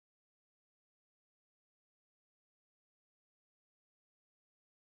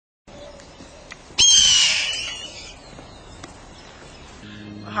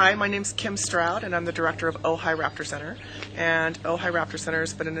Hi, my name's Kim Stroud, and I'm the director of Ojai Raptor Center. And Ojai Raptor Center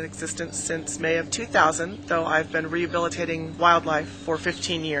has been in existence since May of 2000, though I've been rehabilitating wildlife for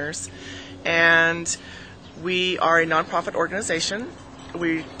 15 years. And we are a nonprofit organization.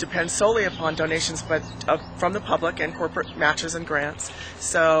 We depend solely upon donations from the public and corporate matches and grants.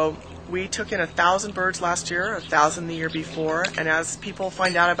 So we took in 1,000 birds last year, 1,000 the year before, and as people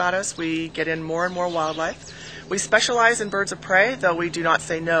find out about us, we get in more and more wildlife. We specialize in birds of prey, though we do not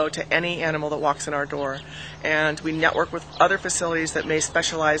say no to any animal that walks in our door. And we network with other facilities that may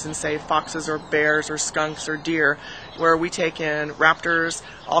specialize in, say, foxes or bears or skunks or deer, where we take in raptors,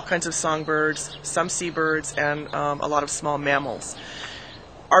 all kinds of songbirds, some seabirds, and a lot of small mammals.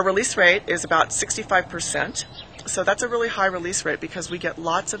 Our release rate is about 65%. So that's a really high release rate because we get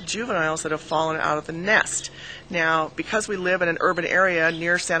lots of juveniles that have fallen out of the nest. Now, because we live in an urban area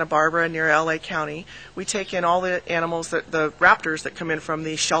near Santa Barbara, near LA County, we take in all the animals, the raptors that come in from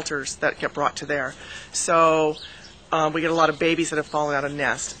the shelters that get brought to there. So we get a lot of babies that have fallen out of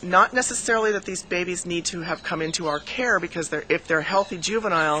nest. Not necessarily that these babies need to have come into our care, because if they're healthy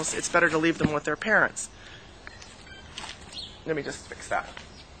juveniles, it's better to leave them with their parents. Let me just fix that.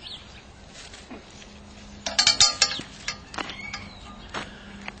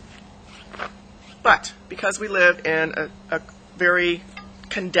 But because we live in a very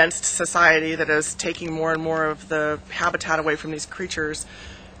condensed society that is taking more and more of the habitat away from these creatures,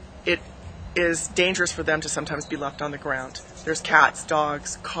 it is dangerous for them to sometimes be left on the ground. There's cats,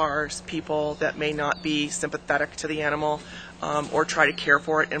 dogs, cars, people that may not be sympathetic to the animal or try to care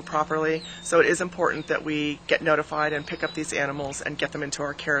for it improperly. So it is important that we get notified and pick up these animals and get them into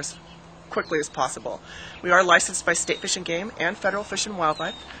our care as quickly as possible. We are licensed by State Fish and Game and Federal Fish and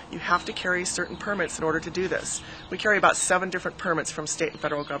Wildlife. You have to carry certain permits in order to do this. We carry about 7 different permits from state and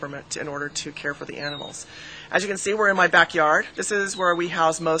federal government in order to care for the animals. As you can see, we're in my backyard. This is where we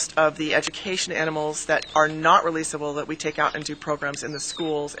house most of the education animals that are not releasable, that we take out and do programs in the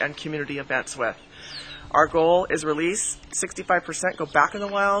schools and community events with. Our goal is release, 65% go back in the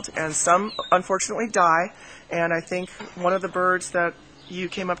wild, and some unfortunately die. And I think one of the birds that you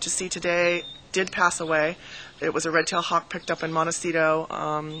came up to see today did pass away. It was a red-tailed hawk picked up in Montecito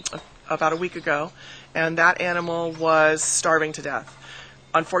about a week ago, and that animal was starving to death.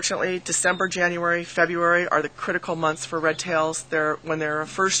 Unfortunately, December, January, February are the critical months for red-tails. When they're a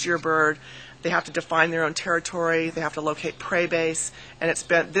first-year bird, they have to define their own territory, they have to locate prey base, and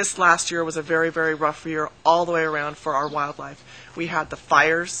this last year was a very, very rough year all the way around for our wildlife. We had the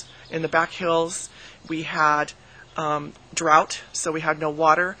fires in the back hills, we had drought, so we had no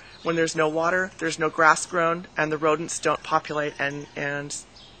water. When there's no water, there's no grass grown, and the rodents don't populate and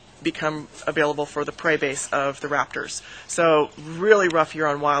become available for the prey base of the raptors. So really rough year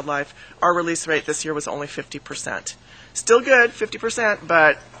on wildlife. Our release rate this year was only 50%. Still good, 50%,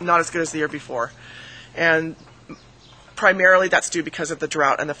 but not as good as the year before. And primarily that's due because of the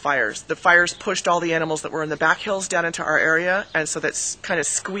drought and the fires. The fires pushed all the animals that were in the back hills down into our area, and so that's kind of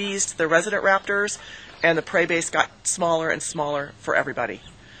squeezed the resident raptors, and the prey base got smaller and smaller for everybody.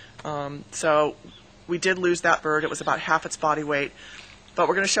 So we did lose that bird. It was about half its body weight. But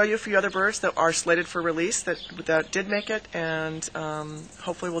we're going to show you a few other birds that are slated for release that did make it, and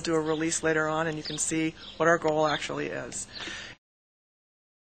hopefully we'll do a release later on, and you can see what our goal actually is.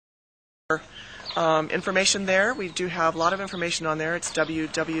 Information there. We do have a lot of information on there. It's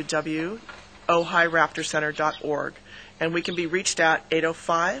www.ojairaptorcenter.org, and we can be reached at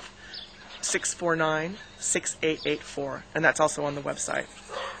 805-649-6884, and that's also on the website.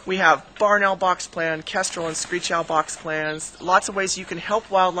 We have barn owl box plan, kestrel and screech owl box plans, lots of ways you can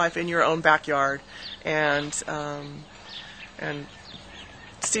help wildlife in your own backyard and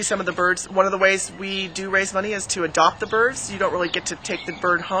see some of the birds. One of the ways we do raise money is to adopt the birds. You don't really get to take the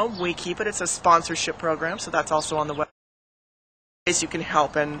bird home. We keep it. It's a sponsorship program, so that's also on the website. Ways you can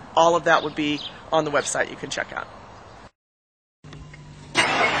help, and all of that would be on the website you can check out.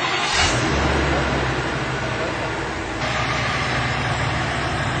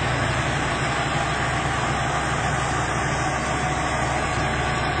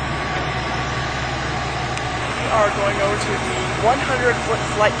 Are going over to the 100-foot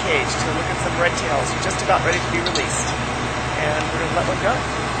flight cage to look at some red tails just about ready to be released. And we're going to let one go.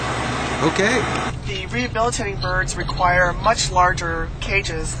 Okay. The rehabilitating birds require much larger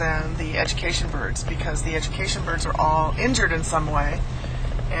cages than the education birds, because the education birds are all injured in some way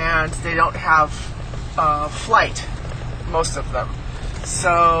and they don't have flight, most of them.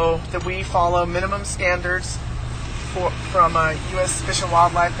 So that we follow minimum standards from U.S. Fish and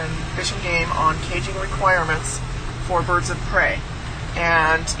Wildlife and Fish and Game on caging requirements for birds of prey.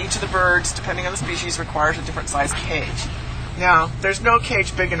 And each of the birds, depending on the species, requires a different size cage. Now, there's no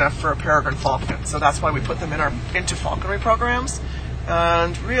cage big enough for a peregrine falcon, so that's why we put them into falconry programs.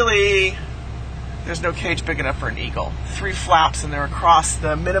 And really, there's no cage big enough for an eagle. 3 flaps and they're across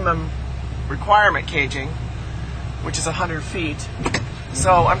the minimum requirement caging, which is 100 feet.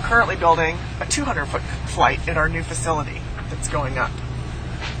 So I'm currently building a 200-foot flight in our new facility that's going up.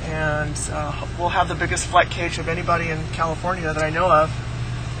 And we'll have the biggest flight cage of anybody in California that I know of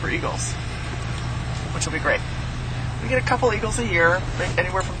for eagles, which will be great. We get a couple eagles a year,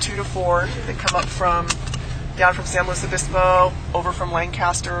 anywhere from 2 to 4. They come up down from San Luis Obispo, over from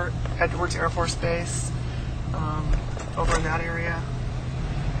Lancaster, Edwards Air Force Base, over in that area.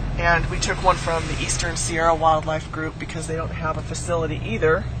 And we took one from the Eastern Sierra Wildlife Group because they don't have a facility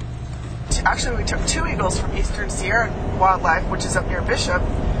either. Actually, we took 2 eagles from Eastern Sierra Wildlife, which is up near Bishop,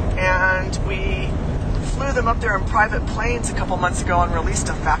 and we flew them up there in private planes a couple months ago and released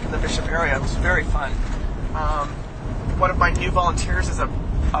them back in the Bishop area. It was very fun. One of my new volunteers is a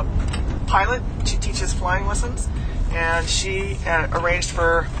pilot. She teaches flying lessons, and she arranged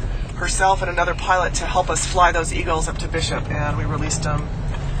for herself and another pilot to help us fly those eagles up to Bishop, and we released them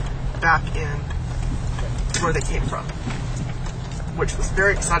back in where they came from, which was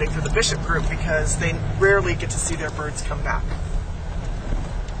very exciting for the Bishop group because they rarely get to see their birds come back.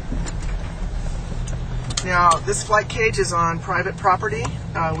 Now, this flight cage is on private property.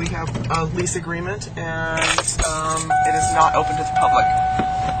 We have a lease agreement, and it is not open to the public.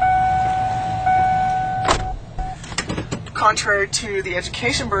 Contrary to the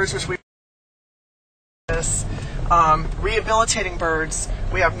education birds, which we rehabilitating birds,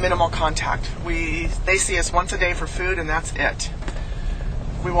 we have minimal contact. They see us once a day for food, and that's it.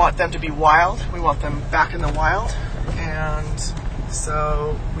 We want them to be wild. We want them back in the wild, and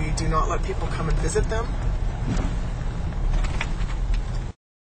so we do not let people come and visit them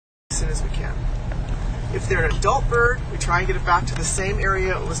as soon as we can. If they're an adult bird, we try and get it back to the same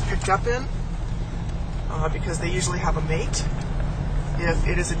area it was picked up in, because they usually have a mate. If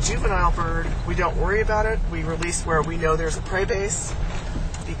it is a juvenile bird, we don't worry about it. We release where we know there's a prey base,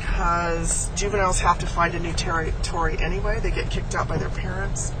 because juveniles have to find a new territory anyway. They get kicked out by their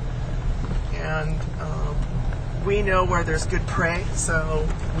parents. And we know where there's good prey, so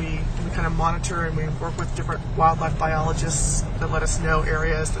we kind of monitor and we work with different wildlife biologists that let us know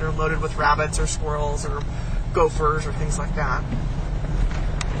areas that are loaded with rabbits or squirrels or gophers or things like that.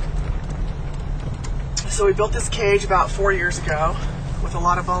 So we built this cage about 4 years ago with a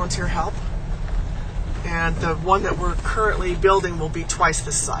lot of volunteer help. And the one that we're currently building will be twice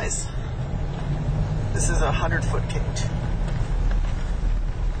this size. This is a 100-foot cage.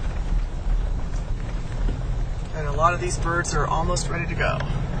 And a lot of these birds are almost ready to go.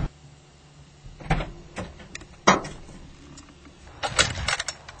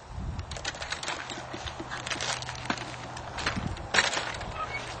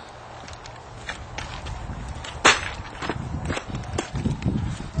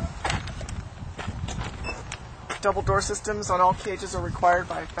 Double door systems on all cages are required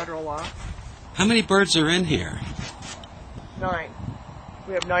by federal law. How many birds are in here? 9.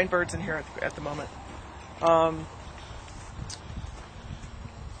 We have 9 birds in here at the moment.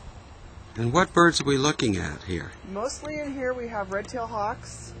 And what birds are we looking at here? Mostly in here we have red-tailed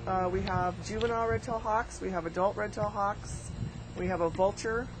hawks. We have juvenile red-tailed hawks. We have adult red-tailed hawks. We have a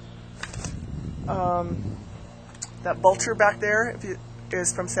vulture. That vulture back there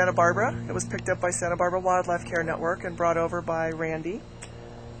is from Santa Barbara. It was picked up by Santa Barbara Wildlife Care Network and brought over by Randy.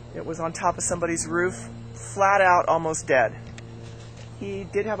 It was on top of somebody's roof, flat out, almost dead. He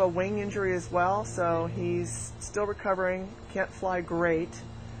did have a wing injury as well, so he's still recovering, can't fly great.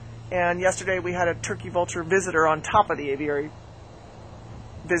 And yesterday we had a turkey vulture visitor on top of the aviary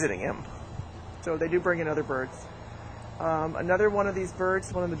visiting him. So they do bring in other birds. Another one of these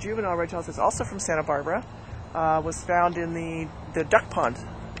birds, one of the juvenile red-tails, is also from Santa Barbara, was found in the duck pond,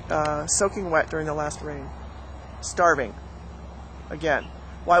 soaking wet during the last rain, starving. Again,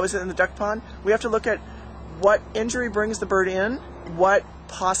 why was it in the duck pond? We have to look at what injury brings the bird in, what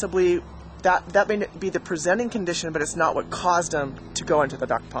possibly, that may be the presenting condition, but it's not what caused him to go into the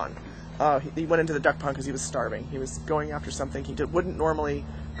duck pond. He went into the duck pond because he was starving. He was going after something he wouldn't normally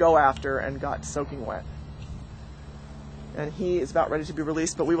go after and got soaking wet. And he is about ready to be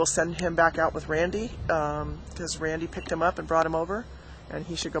released, but we will send him back out with Randy, because Randy picked him up and brought him over, and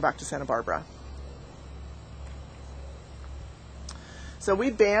he should go back to Santa Barbara. So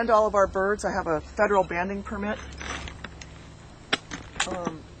we banned all of our birds. I have a federal banding permit.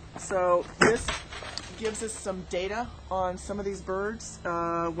 So this gives us some data on some of these birds.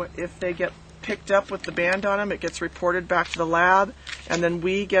 If they get picked up with the band on them, it gets reported back to the lab, and then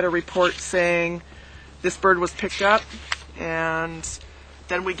we get a report saying this bird was picked up and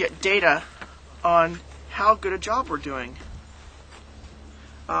then we get data on how good a job we're doing.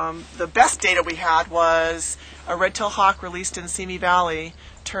 The best data we had was a red-tailed hawk released in Simi Valley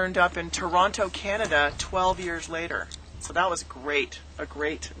turned up in Toronto, Canada 12 years later. So that was great, a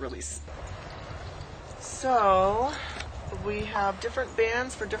great release. So we have different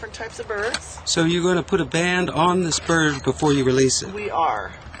bands for different types of birds. So you're going to put a band on this bird before you release it? We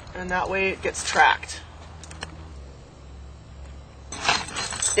are, and that way it gets tracked.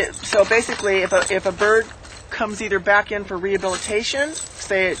 So basically, if a bird comes either back in for rehabilitation,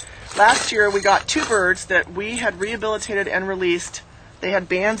 say last year we got 2 birds that we had rehabilitated and released. They had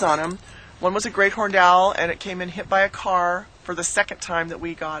bands on them. One was a great horned owl, and it came in hit by a car for the second time that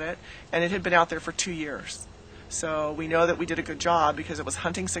we got it, and it had been out there for 2 years. So we know that we did a good job because it was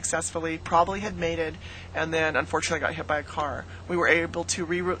hunting successfully, probably had mated, and then unfortunately got hit by a car. We were able to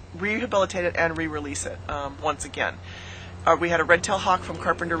rehabilitate it and re-release it once again. We had a red-tailed hawk from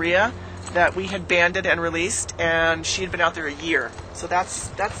Carpinteria that we had banded and released, and she had been out there a year. So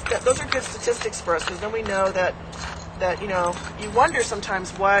those are good statistics for us, because then we know that you wonder sometimes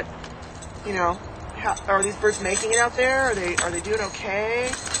what, how, are these birds making it out there? Are they doing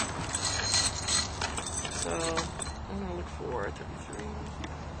okay? So I'm going to look for 33.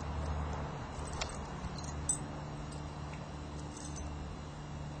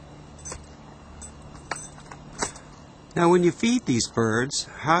 Now, when you feed these birds,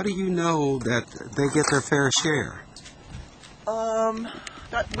 how do you know that they get their fair share?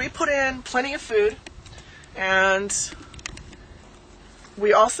 We put in plenty of food, and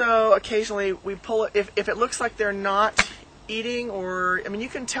we also occasionally we pull it if it looks like they're not eating, or you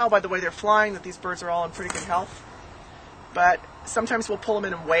can tell by the way they're flying that these birds are all in pretty good health. But sometimes we'll pull them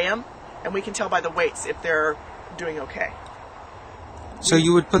in and weigh them, and we can tell by the weights if they're doing okay. So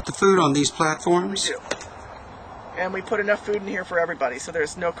you would put the food on these platforms? We do. And we put enough food in here for everybody, so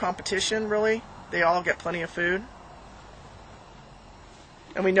there's no competition, really. They all get plenty of food.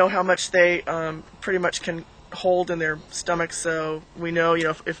 And we know how much they pretty much can hold in their stomachs, so we know,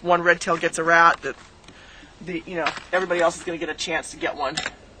 if one red-tail gets a rat, that everybody else is going to get a chance to get one.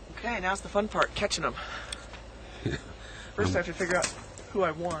 Okay, now's the fun part, catching them. First I have to figure out who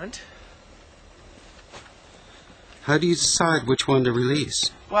I want. How do you decide which one to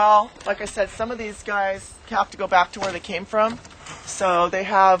release? Well, like I said, some of these guys have to go back to where they came from. So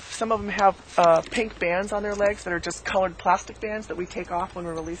some of them have pink bands on their legs that are just colored plastic bands that we take off when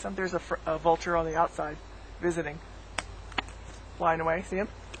we release them. There's a vulture on the outside visiting, flying away. See him?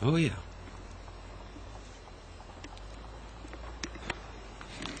 Oh, yeah.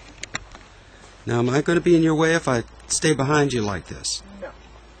 Now, am I going to be in your way if I stay behind you like this? No.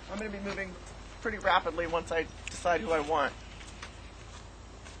 I'm going to be moving pretty rapidly once I decide who I want.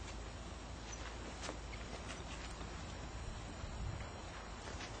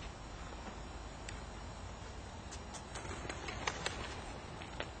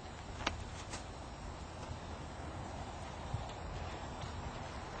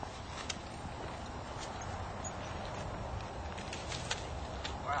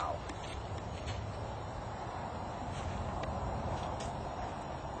 Wow.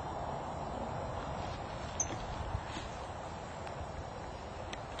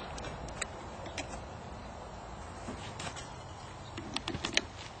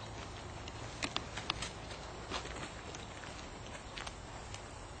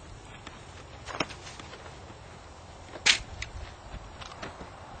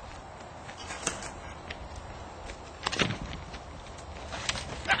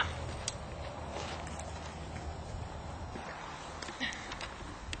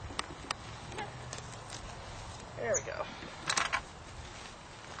 There we go.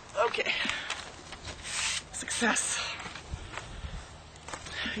 Okay. Success.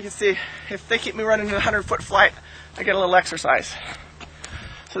 You can see, if they keep me running in a 100-foot flight, I get a little exercise.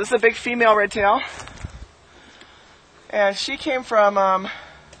 So this is a big female red tail. And she came from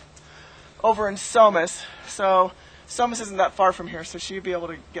over in Somas. So Somas isn't that far from here, so she'd be able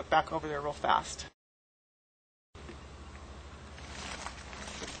to get back over there real fast.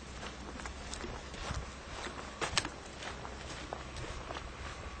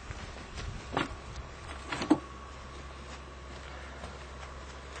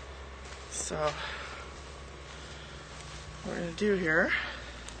 So what we're going to do here,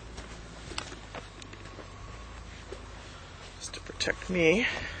 just to protect me.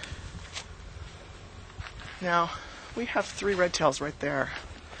 Now, we have 3 red tails right there.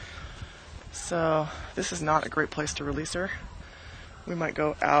 So this is not a great place to release her. We might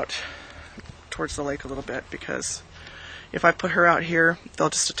go out towards the lake a little bit, because if I put her out here, they'll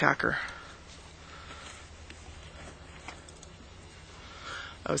just attack her.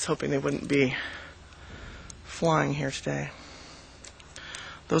 I was hoping they wouldn't be flying here today.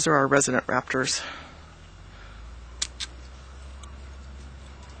 Those are our resident raptors.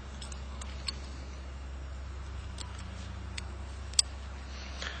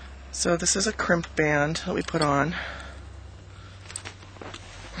 So this is a crimp band that we put on.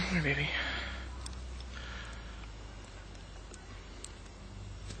 Here, baby.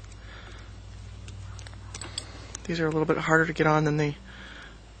 These are a little bit harder to get on than the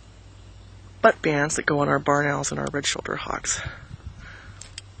butt bands that go on our barn owls and our red-shouldered hawks.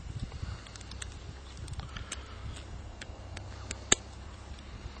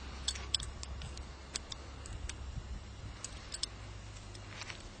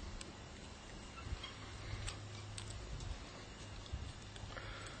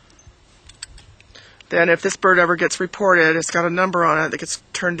 Then if this bird ever gets reported, it's got a number on it that gets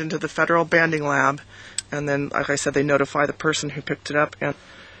turned into the federal banding lab. And then, like I said, they notify the person who picked it up and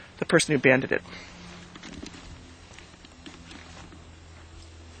the person who banded it.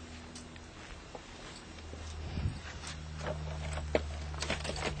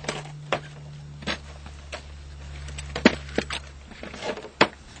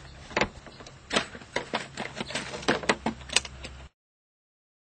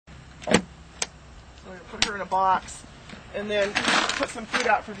 So we're going to put her in a box and then put some food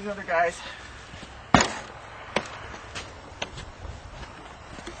out for these other guys.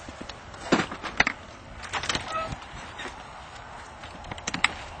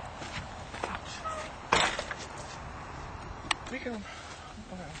 We can, okay.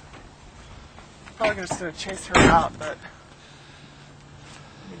 Probably just going to chase her out, but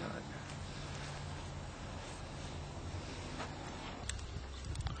maybe not.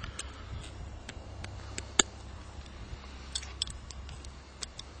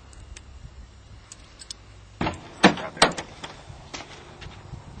 Out there.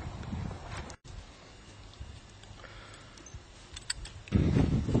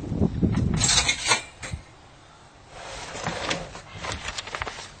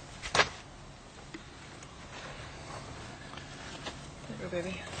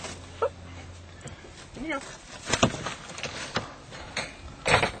 Baby. Oop. Here you go.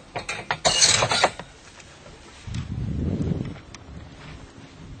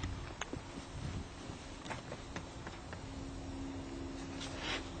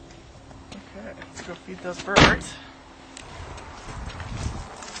 Okay, let's go feed those birds.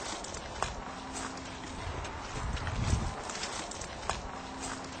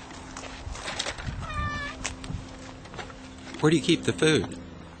 Where do you keep the food?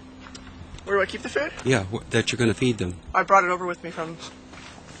 Where do I keep the food? Yeah, that you're going to feed them. I brought it over with me from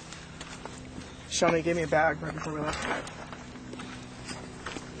Shawnee. Gave me a bag right before we left.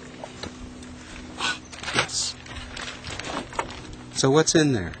 Yes. So what's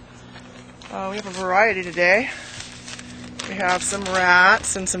in there? We have a variety today. We have some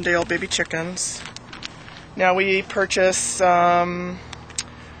rats and some day-old baby chickens. Now we purchase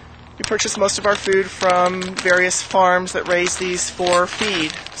most of our food from various farms that raise these for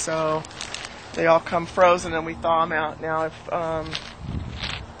feed. So they all come frozen and we thaw them out. Now if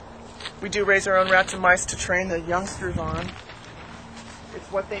we do raise our own rats and mice to train the youngsters on, it's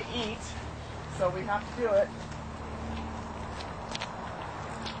what they eat, so we have to do it.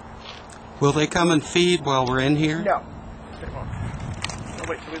 Will they come and feed while we're in here? No, they won't. We'll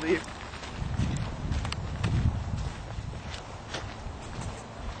wait till we leave.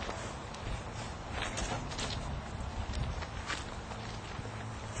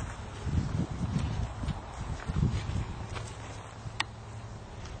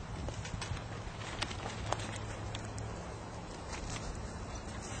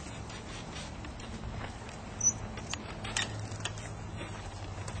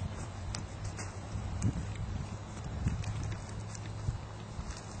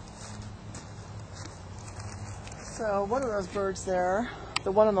 So one of those birds there,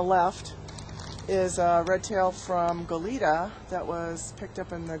 the one on the left, is a red tail from Goleta that was picked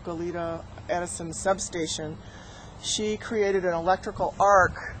up in the Goleta Edison substation. She created an electrical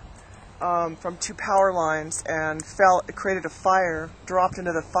arc from two power lines and created a fire, dropped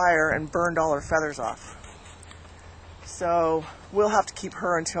into the fire, and burned all her feathers off. So we'll have to keep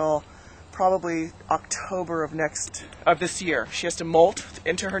her until probably October of this year. She has to molt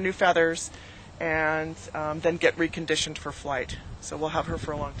into her new feathers and then get reconditioned for flight. So we'll have her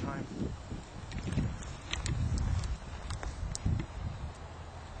for a long time.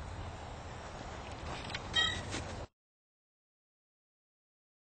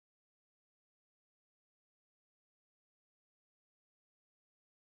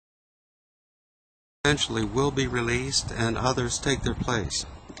 Eventually will be released and others take their place.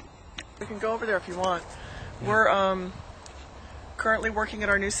 We can go over there if you want. We're currently working at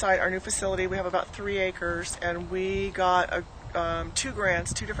our new site, our new facility. We have about 3 acres, and we got 2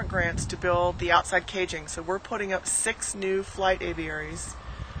 different grants to build the outside caging. So we're putting up 6 new flight aviaries,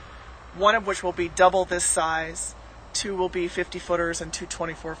 one of which will be double this size, 2 will be 50-footers and 2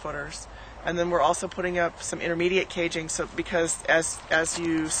 24-footers. And then we're also putting up some intermediate caging, so because as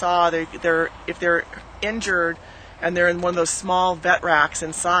you saw, if they're injured and they're in one of those small vet racks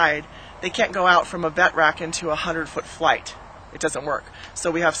inside, they can't go out from a vet rack into a 100-foot flight. It doesn't work. So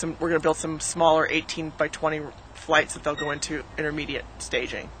we're going to build some smaller 18 by 20 flights that they'll go into intermediate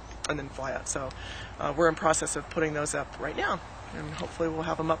staging and then fly out. So we're in process of putting those up right now, and hopefully we'll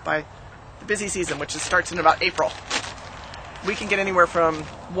have them up by the busy season, which starts in about April. We can get anywhere from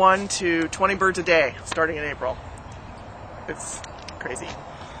 1 to 20 birds a day starting in April. It's crazy.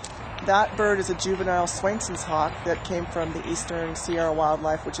 That bird is a juvenile Swainson's hawk that came from the Eastern Sierra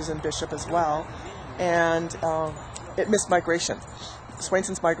Wildlife, which is in Bishop as well, and it missed migration.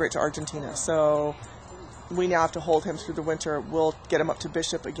 Swainsons migrate to Argentina, so we now have to hold him through the winter. We'll get him up to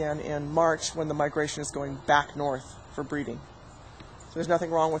Bishop again in March when the migration is going back north for breeding. So there's nothing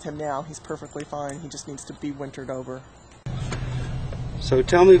wrong with him now. He's perfectly fine. He just needs to be wintered over. So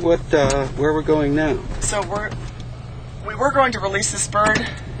tell me where we're going now. So we were going to release this bird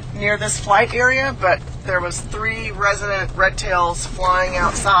near this flight area, but there was 3 resident red tails flying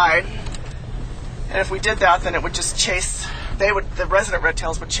outside, and if we did that, then it would just chase. The resident red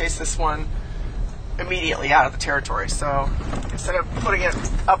tails would chase this one immediately out of the territory. So instead of putting it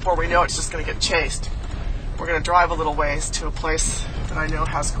up where we know it's just going to get chased, we're going to drive a little ways to a place that I know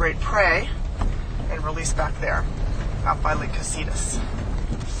has great prey and release back there, out by Lake Casitas.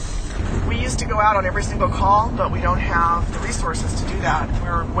 We used to go out on every single call, but we don't have the resources to do that.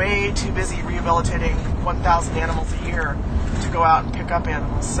 We're way too busy rehabilitating 1,000 animals a year to go out and pick up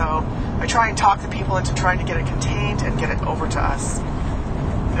animals. So I try and talk the people into trying to get it contained and get it over to us.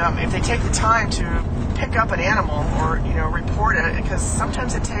 If they take the time to pick up an animal or report it, because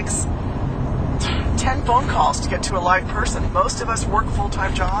sometimes it takes 10 phone calls to get to a live person. Most of us work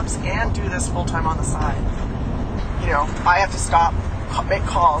full-time jobs and do this full-time on the side. I have to stop, make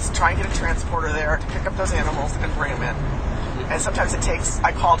calls, try and get a transporter there to pick up those animals and bring them in. And sometimes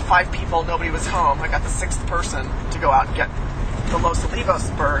I called 5 people, nobody was home. I got the 6th person to go out and get the Los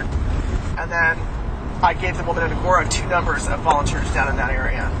Olivos bird. And then I gave the woman in Agora 2 numbers of volunteers down in that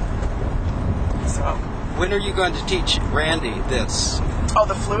area. So. When are you going to teach Randy this? Oh,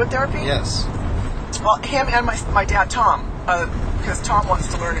 the fluid therapy? Yes. Well, him and my dad, Tom, because Tom wants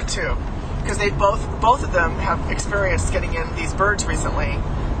to learn it too. Because they both of them have experienced getting in these birds recently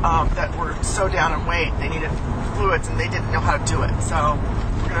that were so down in weight they needed fluids and they didn't know how to do it. So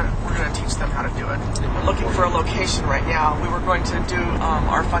we're gonna teach them how to do it. We're looking for a location right now. We were going to do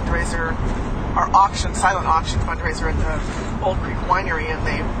our fundraiser, our silent auction fundraiser at the Old Creek Winery, and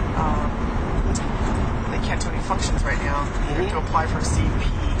they can't do any functions right now. We have to apply for a CUP.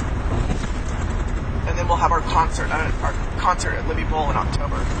 And then we'll have our concert at Libby Bowl in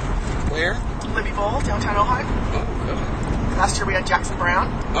October. Where? Libby Bowl, downtown Ojai. Oh, good. Last year we had Jackson Brown.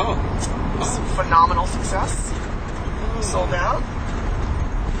 Oh. Phenomenal success. Sold out.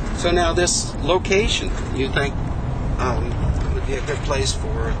 So now this location, you think would be a good place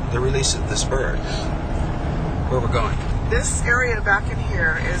for the release of this bird? Where we're going? This area back in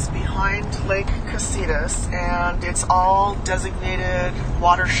here is behind Lake Casitas, and it's all designated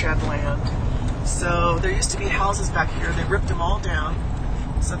watershed land. So there used to be houses back here. They ripped them all down.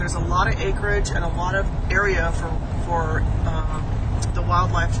 So there's a lot of acreage and a lot of area for the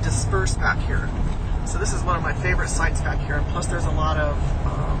wildlife to disperse back here. So this is one of my favorite sites back here, and plus there's a lot of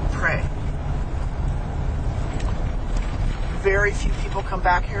prey. Very few people come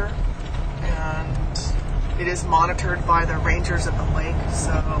back here, and it is monitored by the rangers at the lake,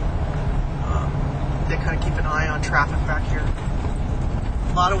 so they kind of keep an eye on traffic back here.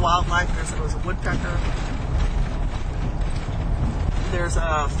 A lot of wildlife. There was a woodpecker. There's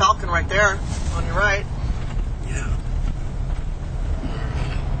a falcon right there on your right. Yeah.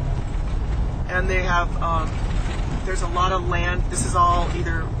 And they have, there's a lot of land. This is all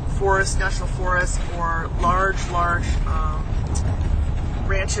either forest, national forest, or large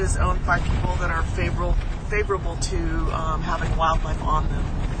ranches owned by people that are favorable to having wildlife on them.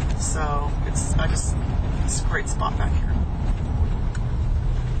 So it's a great spot back here.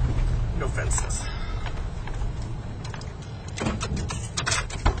 No fences.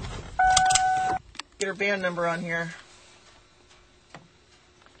 Get her band number on here.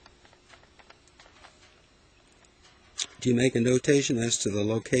 Do you make a notation as to the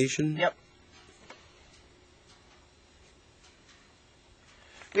location? Yep.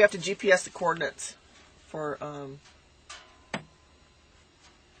 We we have to GPS the coordinates for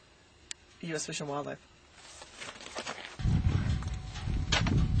U.S. Fish and Wildlife.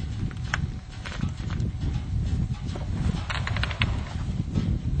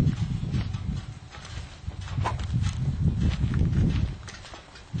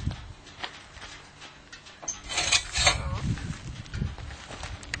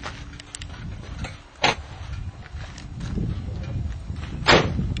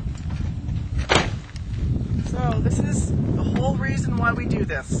 So this is the whole reason why we do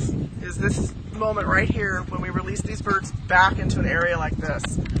this, is this moment right here when we release these birds back into an area like this.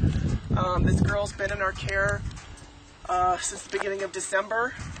 This girl's been in our care since the beginning of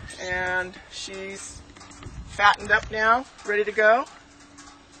December, and she's fattened up now, ready to go.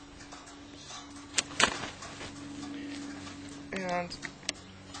 And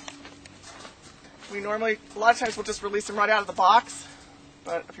we normally, a lot of times we'll just release them right out of the box.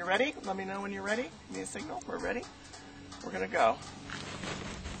 But if you're ready, let me know when you're ready. Give me a signal. We're ready. We're going to go.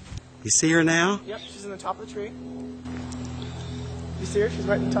 You see her now? Yep, she's in the top of the tree. You see her? She's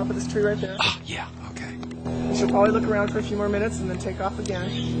right in the top of this tree right there. Oh, yeah, okay. And she'll probably look around for a few more minutes and then take off again.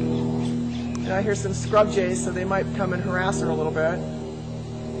 And I hear some scrub jays, so they might come and harass her a little bit.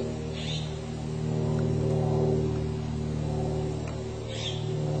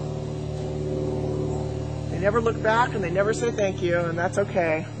 They never look back and they never say thank you, and that's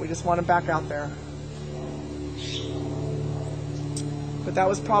okay. We just want them back out there. But that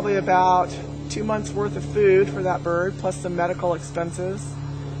was probably about 2 months worth of food for that bird, plus some medical expenses.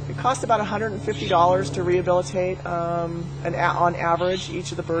 It cost about $150 to rehabilitate on average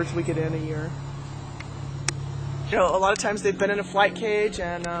each of the birds we get in a year. You know, a lot of times they've been in a flight cage,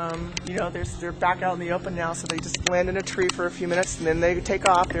 and you know, they're back out in the open now, so they just land in a tree for a few minutes and then they take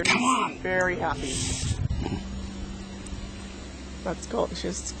off. They're very happy. That's called,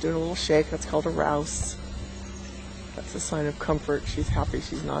 she's doing a little shake, that's called a rouse. That's a sign of comfort. She's happy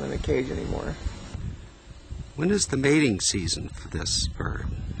she's not in a cage anymore. When is the mating season for this bird?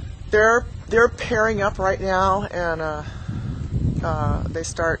 They're pairing up right now, and they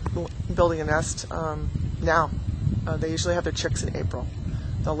start building a nest now. They usually have their chicks in April.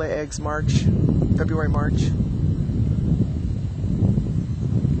 They'll lay eggs February, March.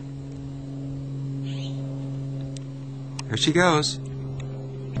 There she goes.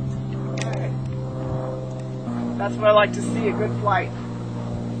 Okay. That's what I like to see, a good flight.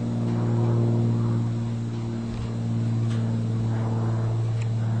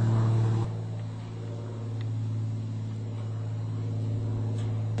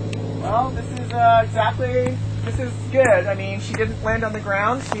 Well, this is good. I mean, she didn't land on the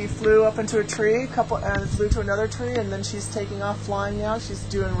ground. She flew up into a tree, and flew to another tree, and then she's taking off flying now. She's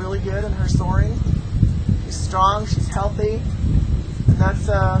doing really good in her soaring. She's strong, she's healthy, and that's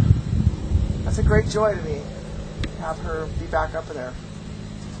a great joy to me, to have her be back up there.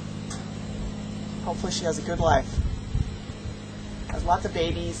 Hopefully she has a good life. Has lots of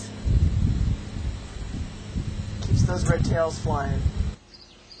babies. Keeps those red tails flying.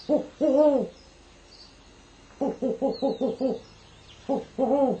 Ho, ho, ho. Ho, ho, ho, ho, ho, ho. Ho, ho,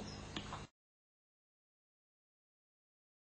 ho.